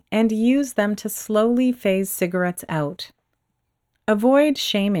hobby and use them to slowly phase cigarettes out. Avoid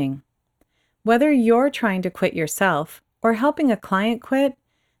shaming. Whether you're trying to quit yourself or helping a client quit,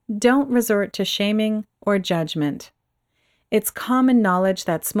 don't resort to shaming or judgment. It's common knowledge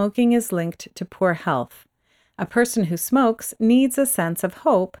that smoking is linked to poor health. A person who smokes needs a sense of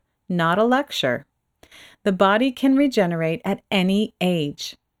hope, not a lecture. The body can regenerate at any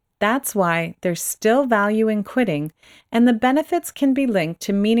age. That's why there's still value in quitting, and the benefits can be linked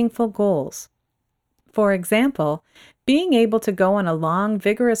to meaningful goals. For example, being able to go on a long,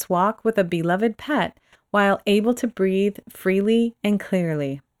 vigorous walk with a beloved pet while able to breathe freely and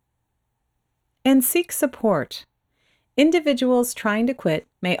clearly. And seek support. Individuals trying to quit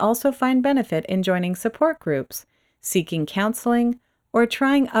may also find benefit in joining support groups, seeking counseling, or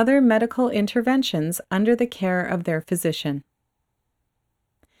trying other medical interventions under the care of their physician.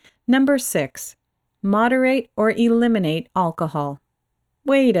 Number 6. Moderate or eliminate alcohol.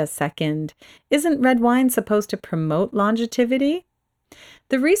 Wait a second. Isn't red wine supposed to promote longevity?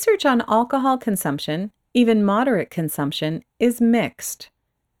 The research on alcohol consumption, even moderate consumption, is mixed.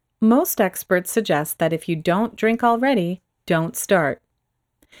 Most experts suggest that if you don't drink already, don't start.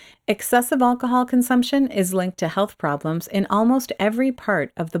 Excessive alcohol consumption is linked to health problems in almost every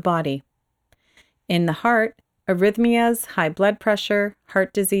part of the body. In the heart, arrhythmias, high blood pressure,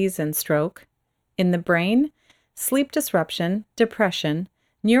 heart disease, and stroke. In the brain, sleep disruption, depression,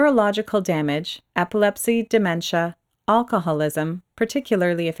 neurological damage, epilepsy, dementia, alcoholism,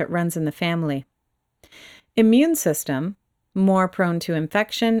 particularly if it runs in the family. Immune system, more prone to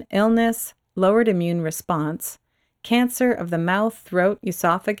infection, illness, lowered immune response, cancer of the mouth, throat,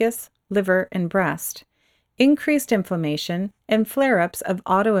 esophagus, liver, and breast, increased inflammation, and flare-ups of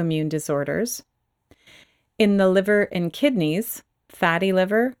autoimmune disorders. In the liver and kidneys, fatty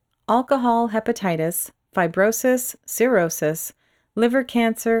liver, alcohol, hepatitis, fibrosis, cirrhosis, liver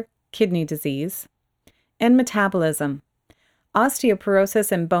cancer, kidney disease. And metabolism,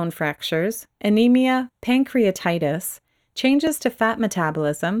 osteoporosis and bone fractures, anemia, pancreatitis, changes to fat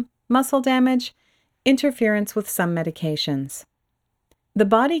metabolism, muscle damage, interference with some medications. The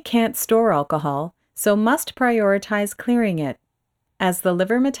body can't store alcohol, so must prioritize clearing it. As the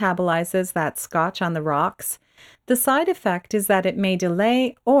liver metabolizes that scotch on the rocks, the side effect is that it may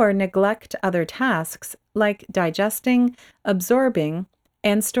delay or neglect other tasks like digesting, absorbing,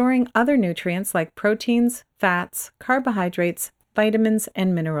 and storing other nutrients like proteins, fats, carbohydrates, vitamins,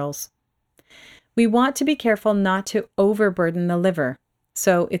 and minerals. We want to be careful not to overburden the liver,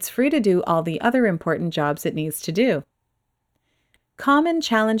 so it's free to do all the other important jobs it needs to do. Common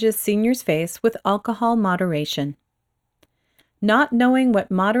challenges seniors face with alcohol moderation. Not knowing what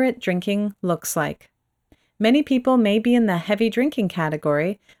moderate drinking looks like. Many people may be in the heavy drinking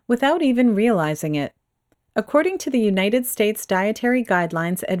category without even realizing it. According to the United States Dietary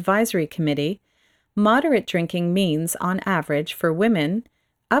Guidelines Advisory Committee, moderate drinking means, on average, for women,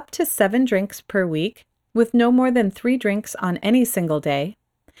 up to 7 drinks per week, with no more than 3 drinks on any single day,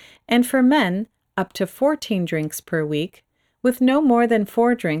 and for men, up to 14 drinks per week, with no more than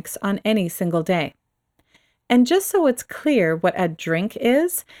 4 drinks on any single day. And just so it's clear what a drink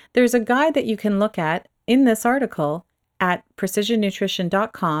is, there's a guide that you can look at in this article at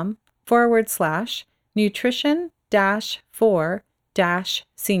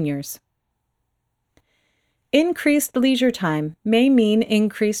precisionnutrition.com/nutrition-for-seniors. Increased leisure time may mean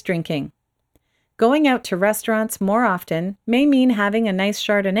increased drinking. Going out to restaurants more often may mean having a nice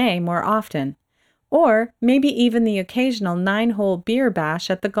Chardonnay more often, or maybe even the occasional 9-hole beer bash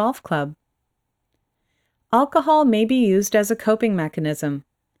at the golf club. Alcohol may be used as a coping mechanism.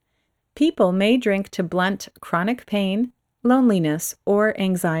 People may drink to blunt chronic pain, loneliness, or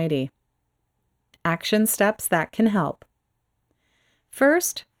anxiety. Action steps that can help.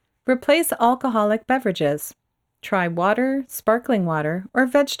 First, replace alcoholic beverages. Try water, sparkling water, or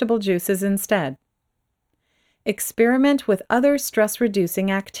vegetable juices instead. Experiment with other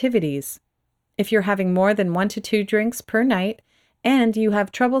stress-reducing activities. If you're having more than 1 to 2 drinks per night and you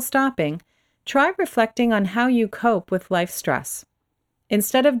have trouble stopping, try reflecting on how you cope with life stress.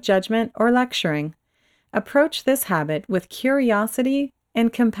 Instead of judgment or lecturing, approach this habit with curiosity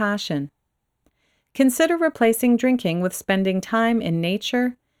and compassion. Consider replacing drinking with spending time in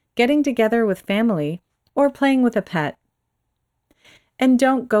nature, getting together with family, or playing with a pet. And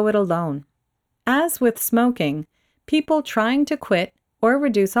don't go it alone. As with smoking, people trying to quit or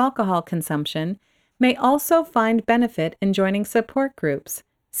reduce alcohol consumption may also find benefit in joining support groups,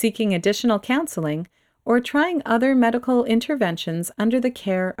 seeking additional counseling, or trying other medical interventions under the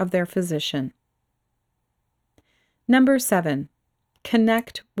care of their physician. Number 7,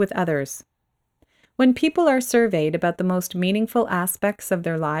 connect with others. When people are surveyed about the most meaningful aspects of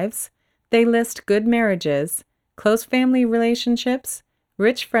their lives, they list good marriages, close family relationships,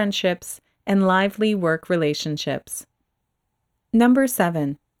 rich friendships, and lively work relationships. Number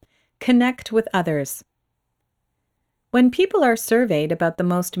 7, connect with others. When people are surveyed about the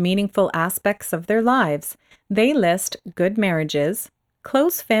most meaningful aspects of their lives, they list good marriages,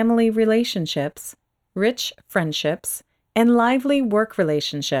 close family relationships, rich friendships, and lively work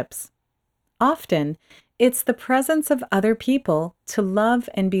relationships. Often, it's the presence of other people to love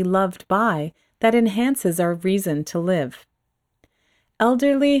and be loved by that enhances our reason to live.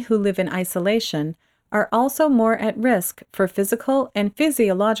 Elderly who live in isolation are also more at risk for physical and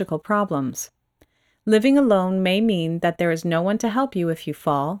physiological problems. Living alone may mean that there is no one to help you if you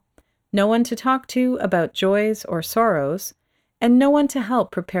fall, no one to talk to about joys or sorrows, and no one to help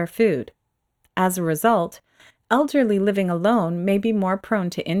prepare food. As a result, elderly living alone may be more prone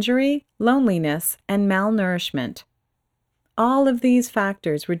to injury, loneliness, and malnourishment. All of these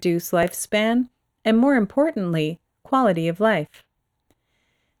factors reduce lifespan and, more importantly, quality of life.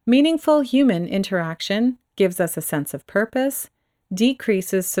 Meaningful human interaction gives us a sense of purpose,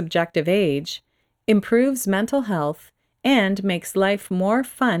 decreases subjective age, improves mental health, and makes life more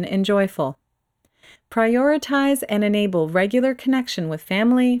fun and joyful. Prioritize and enable regular connection with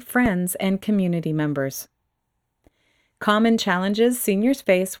family, friends, and community members. Common challenges seniors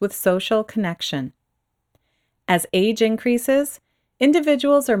face with social connection. As age increases,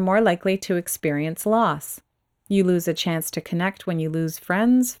 individuals are more likely to experience loss. You lose a chance to connect when you lose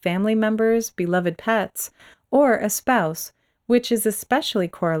friends, family members, beloved pets, or a spouse, which is especially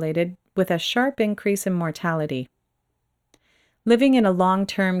correlated with a sharp increase in mortality. Living in a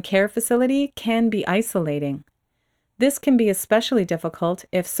long-term care facility can be isolating. This can be especially difficult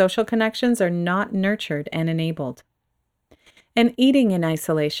if social connections are not nurtured and enabled. And eating in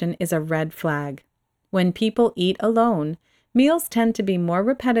isolation is a red flag. When people eat alone, meals tend to be more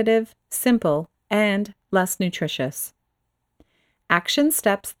repetitive, simple, and less nutritious. Action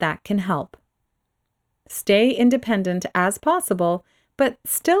steps that can help. Stay independent as possible, but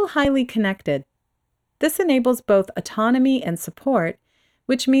still highly connected. This enables both autonomy and support,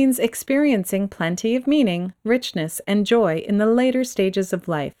 which means experiencing plenty of meaning, richness, and joy in the later stages of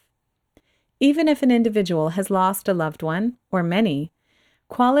life. Even if an individual has lost a loved one, or many,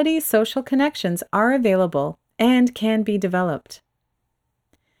 quality social connections are available and can be developed.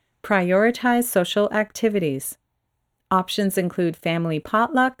 Prioritize social activities. Options include family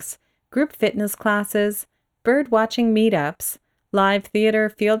potlucks, group fitness classes, bird-watching meetups, live theater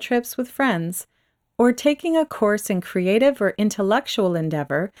field trips with friends, or taking a course in creative or intellectual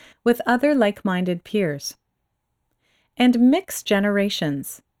endeavor with other like-minded peers. And mix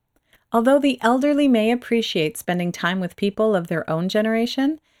generations. Although the elderly may appreciate spending time with people of their own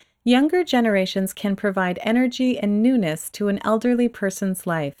generation, younger generations can provide energy and newness to an elderly person's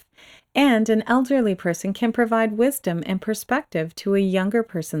life, And an elderly person can provide wisdom and perspective to a younger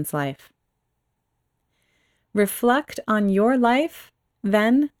person's life. Reflect on your life,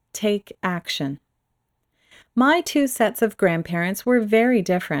 then take action. My 2 sets of grandparents were very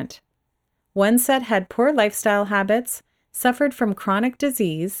different. One set had poor lifestyle habits, suffered from chronic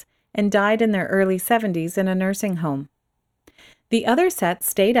disease, and died in their early 70s in a nursing home. The other set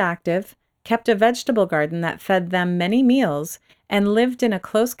stayed active, kept a vegetable garden that fed them many meals, and lived in a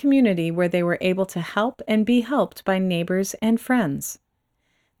close community where they were able to help and be helped by neighbors and friends.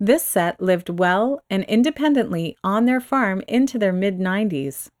 This set lived well and independently on their farm into their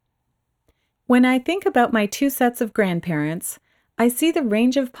mid-90s. When I think about my 2 sets of grandparents, I see the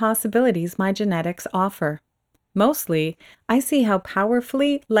range of possibilities my genetics offer. Mostly, I see how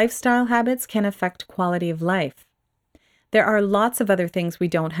powerfully lifestyle habits can affect quality of life. There are lots of other things we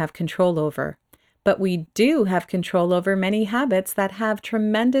don't have control over, but we do have control over many habits that have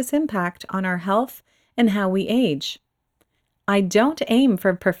tremendous impact on our health and how we age. I don't aim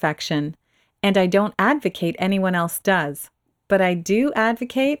for perfection, and I don't advocate anyone else does, but I do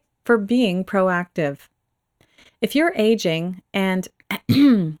advocate for being proactive. If you're aging, and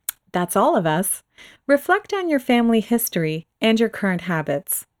that's all of us, reflect on your family history and your current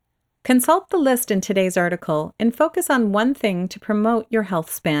habits. Consult the list in today's article and focus on one thing to promote your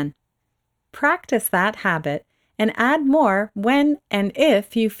health span. Practice that habit and add more when and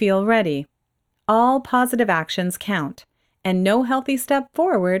if you feel ready. All positive actions count, and no healthy step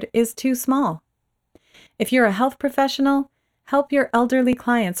forward is too small. If you're a health professional, help your elderly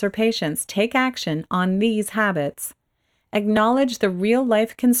clients or patients take action on these habits. Acknowledge the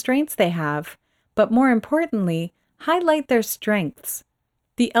real-life constraints they have, but more importantly, highlight their strengths.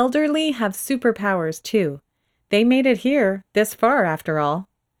 The elderly have superpowers too. They made it here this far after all.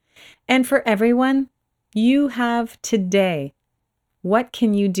 And for everyone, you have today. What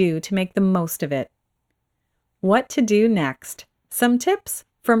can you do to make the most of it? What to do next? Some tips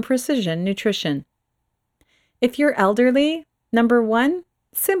from Precision Nutrition. If you're elderly, number 1,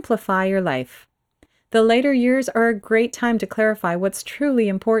 simplify your life. The later years are a great time to clarify what's truly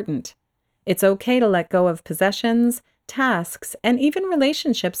important. It's okay to let go of possessions, tasks, and even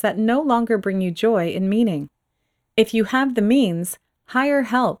relationships that no longer bring you joy and meaning. If you have the means, hire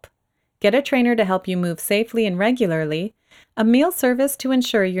help. Get a trainer to help you move safely and regularly, a meal service to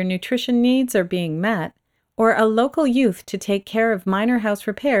ensure your nutrition needs are being met, or a local youth to take care of minor house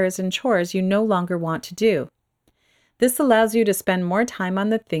repairs and chores you no longer want to do. This allows you to spend more time on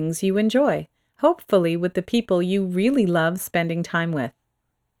the things you enjoy, hopefully with the people you really love spending time with.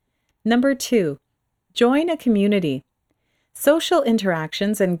 Number 2, join a community. Social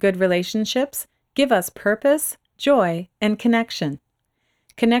interactions and good relationships give us purpose, joy, and connection.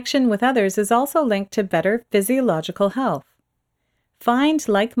 Connection with others is also linked to better physiological health. Find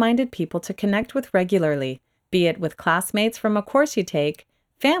like-minded people to connect with regularly, be it with classmates from a course you take,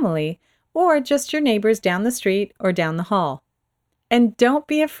 family, or just your neighbors down the street or down the hall. And don't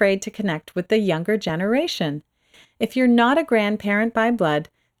be afraid to connect with the younger generation. If you're not a grandparent by blood,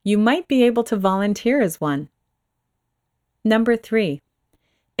 you might be able to volunteer as one. Number 3,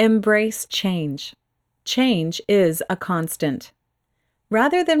 embrace change. Change is a constant.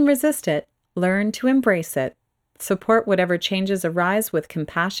 Rather than resist it, learn to embrace it. Support whatever changes arise with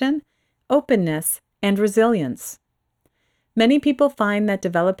compassion, openness, and resilience. Many people find that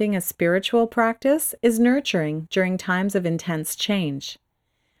developing a spiritual practice is nurturing during times of intense change.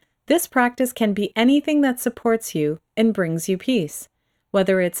 This practice can be anything that supports you and brings you peace,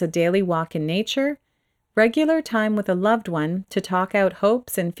 whether it's a daily walk in nature, regular time with a loved one to talk out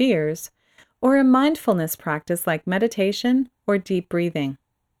hopes and fears, or a mindfulness practice like meditation or deep breathing.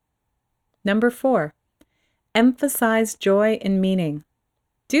 Number 4, emphasize joy and meaning.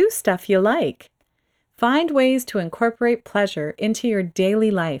 Do stuff you like. Find ways to incorporate pleasure into your daily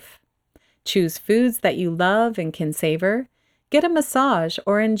life. Choose foods that you love and can savor. Get a massage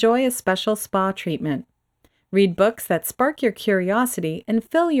or enjoy a special spa treatment. Read books that spark your curiosity and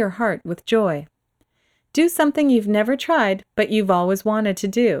fill your heart with joy. Do something you've never tried but you've always wanted to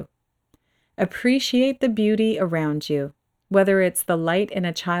do. Appreciate the beauty around you, whether it's the light in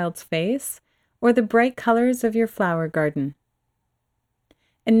a child's face or the bright colors of your flower garden.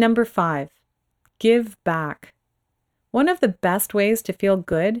 And number 5, give back. One of the best ways to feel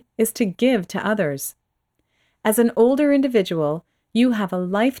good is to give to others. As an older individual, you have a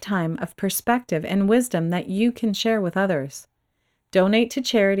lifetime of perspective and wisdom that you can share with others. Donate to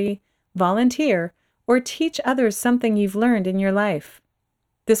charity, volunteer, or teach others something you've learned in your life.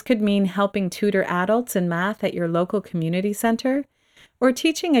 This could mean helping tutor adults in math at your local community center, or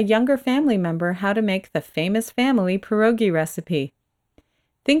teaching a younger family member how to make the famous family pierogi recipe.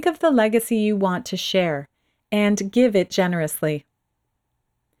 Think of the legacy you want to share and give it generously.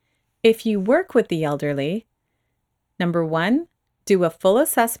 If you work with the elderly, number 1, do a full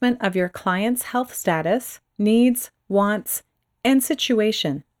assessment of your client's health status, needs, wants, and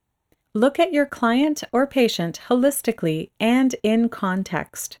situation. Look at your client or patient holistically and in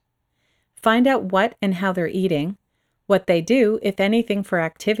context. Find out what and how they're eating, what they do, if anything, for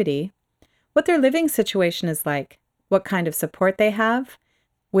activity, what their living situation is like, what kind of support they have,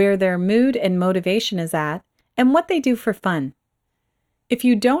 where their mood and motivation is at, and what they do for fun. If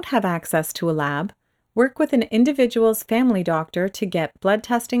you don't have access to a lab, work with an individual's family doctor to get blood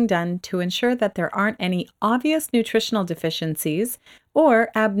testing done to ensure that there aren't any obvious nutritional deficiencies or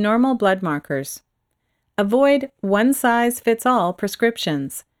abnormal blood markers. Avoid one-size-fits-all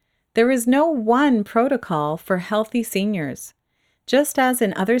prescriptions. There is no one protocol for healthy seniors. Just as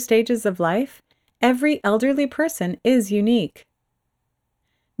in other stages of life, every elderly person is unique.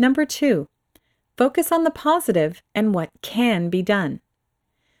 Number 2, focus on the positive and what can be done.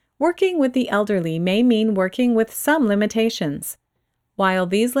 Working with the elderly may mean working with some limitations. While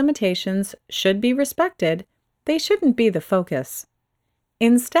these limitations should be respected, they shouldn't be the focus.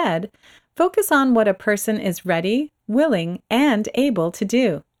 Instead, focus on what a person is ready, willing, and able to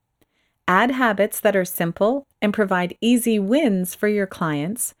do. Add habits that are simple and provide easy wins for your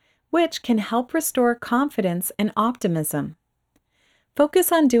clients, which can help restore confidence and optimism.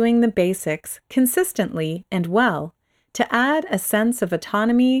 Focus on doing the basics consistently and well to add a sense of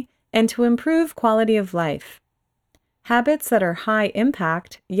autonomy and to improve quality of life. Habits that are high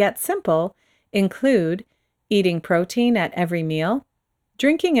impact yet simple include eating protein at every meal,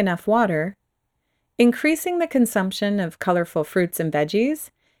 drinking enough water, increasing the consumption of colorful fruits and veggies,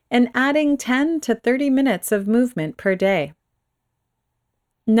 and adding 10 to 30 minutes of movement per day.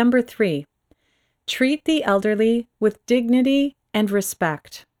 Number 3, treat the elderly with dignity and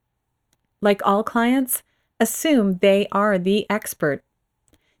respect. Like all clients, assume they are the expert.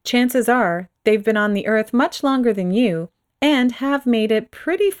 Chances are they've been on the earth much longer than you and have made it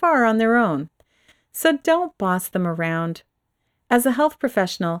pretty far on their own. So don't boss them around. As a health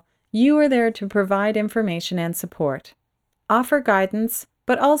professional, you are there to provide information and support. Offer guidance,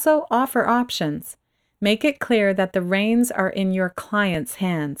 but also offer options. Make it clear that the reins are in your client's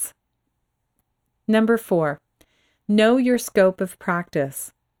hands. Number 4, know your scope of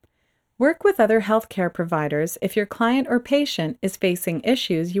practice. Work with other healthcare providers if your client or patient is facing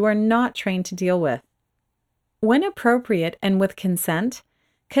issues you are not trained to deal with. When appropriate and with consent,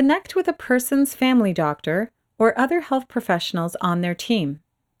 connect with a person's family doctor or other health professionals on their team.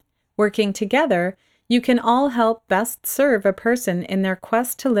 Working together, you can all help best serve a person in their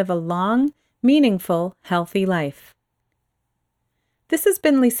quest to live a long, meaningful, healthy life. This has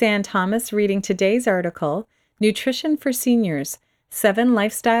been Lisanne Thomas reading today's article, Nutrition for Seniors, 7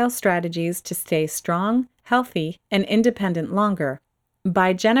 Lifestyle Strategies to Stay Strong, Healthy, and Independent Longer,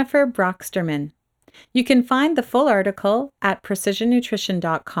 by Jennifer Brocksterman. You can find the full article at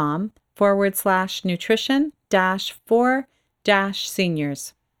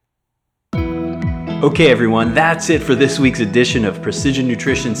precisionnutrition.com/nutrition-for-seniors. Okay, everyone, that's it for this week's edition of Precision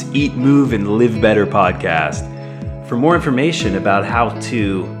Nutrition's Eat, Move, and Live Better podcast. For more information about how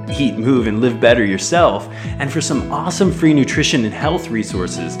to eat, move, and live better yourself, and for some awesome free nutrition and health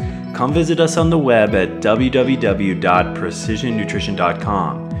resources, come visit us on the web at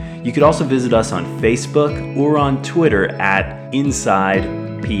www.precisionnutrition.com. You could also visit us on Facebook or on Twitter at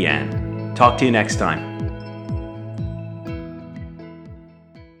InsidePN. Talk to you next time.